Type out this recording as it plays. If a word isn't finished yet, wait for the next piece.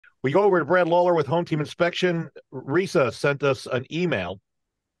We go over to Brad Lawler with Home Team Inspection. Risa sent us an email.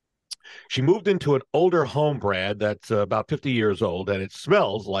 She moved into an older home, Brad, that's about 50 years old, and it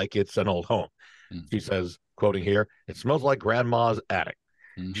smells like it's an old home. She says, quoting here, "It smells like grandma's attic."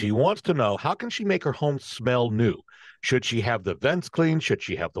 Mm-hmm. She wants to know, how can she make her home smell new? Should she have the vents cleaned? Should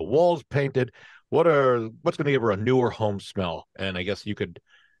she have the walls painted? What's going to give her a newer home smell? And I guess you could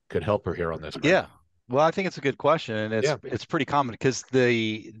help her here on this, Brad. Yeah. Well, I think it's a good question, and Yeah. it's pretty common because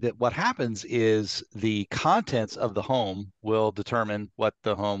the what happens is the contents of the home will determine what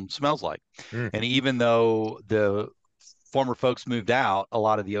the home smells like. Mm. And even though the former folks moved out, a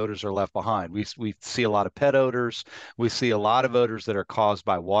lot of the odors are left behind. We see a lot of pet odors. We see a lot of odors that are caused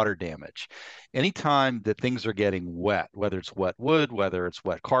by water damage. Anytime that things are getting wet, whether it's wet wood, whether it's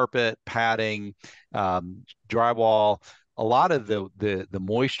wet carpet, padding, drywall, a lot of the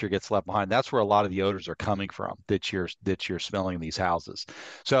moisture gets left behind. That's where a lot of the odors are coming from that you're smelling in these houses.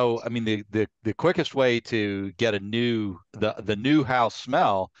 So I mean the quickest way to get the new house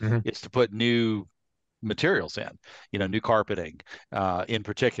smell Hmm. is to put new materials in, new carpeting in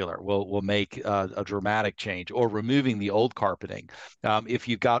particular will make a dramatic change, or removing the old carpeting. If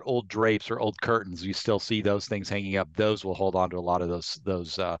you've got old drapes or old curtains, you still see those things hanging up. Those will hold on to a lot of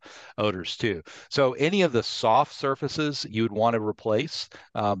those odors too. So any of the soft surfaces you would want to replace,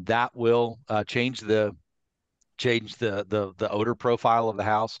 that will change the odor profile of the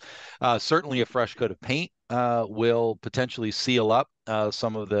house. Certainly, a fresh coat of paint will potentially seal up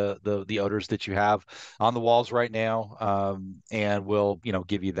some of the odors that you have on the walls right now, and will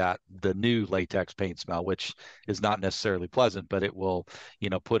give you the new latex paint smell, which is not necessarily pleasant, but it will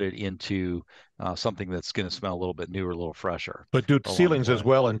put it into something that's going to smell a little bit newer, a little fresher But do along the ceilings as way.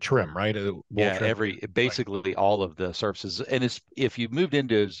 well and trim, right? Wall Yeah, trim. Right. basically all of the surfaces. And if you've moved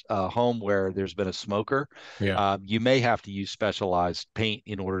into a home where there's been a smoker, Yeah. you may have to use specialized paint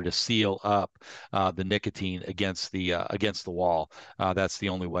in order to seal up the nicotine against the wall. That's the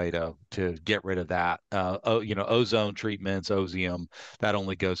only way to get rid of that. Ozone treatments, Ozium, that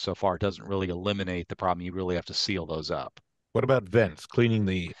only goes so far. It doesn't really eliminate the problem. You really have to seal those up. What about vents? Cleaning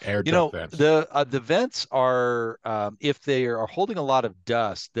the air duct vents. The vents are, if they are holding a lot of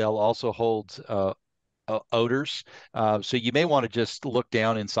dust, they'll also hold odors. So you may want to just look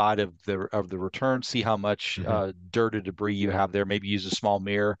down inside of the return, see how much Hmm. dirt or debris you have there. Maybe use a small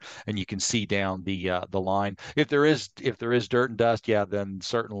mirror, and you can see down the line. If there is dirt and dust, yeah, then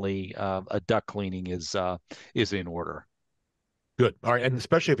certainly a duct cleaning is in order. Good. All right. And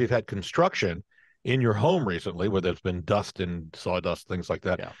especially if you've had construction in your home recently, where there's been dust and sawdust, things like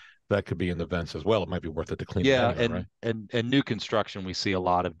that, Yeah. that could be in the vents as well. It might be worth it to clean them Yeah, anyway, and right? and new construction, we see a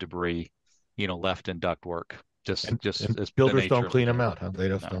lot of debris, left in ductwork. Just And just as the builders don't nature of the clean them job. out, huh? They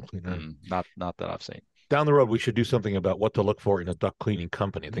just No, don't clean them. not that I've seen. Down the road, we should do something about what to look for in a duct cleaning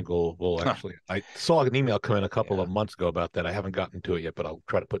company. I think we'll actually. I saw an email come in a couple Yeah, of months ago about that. I haven't gotten to it yet, but I'll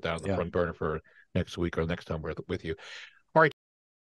try to put that on the yeah. front burner for next week or next time we're with you.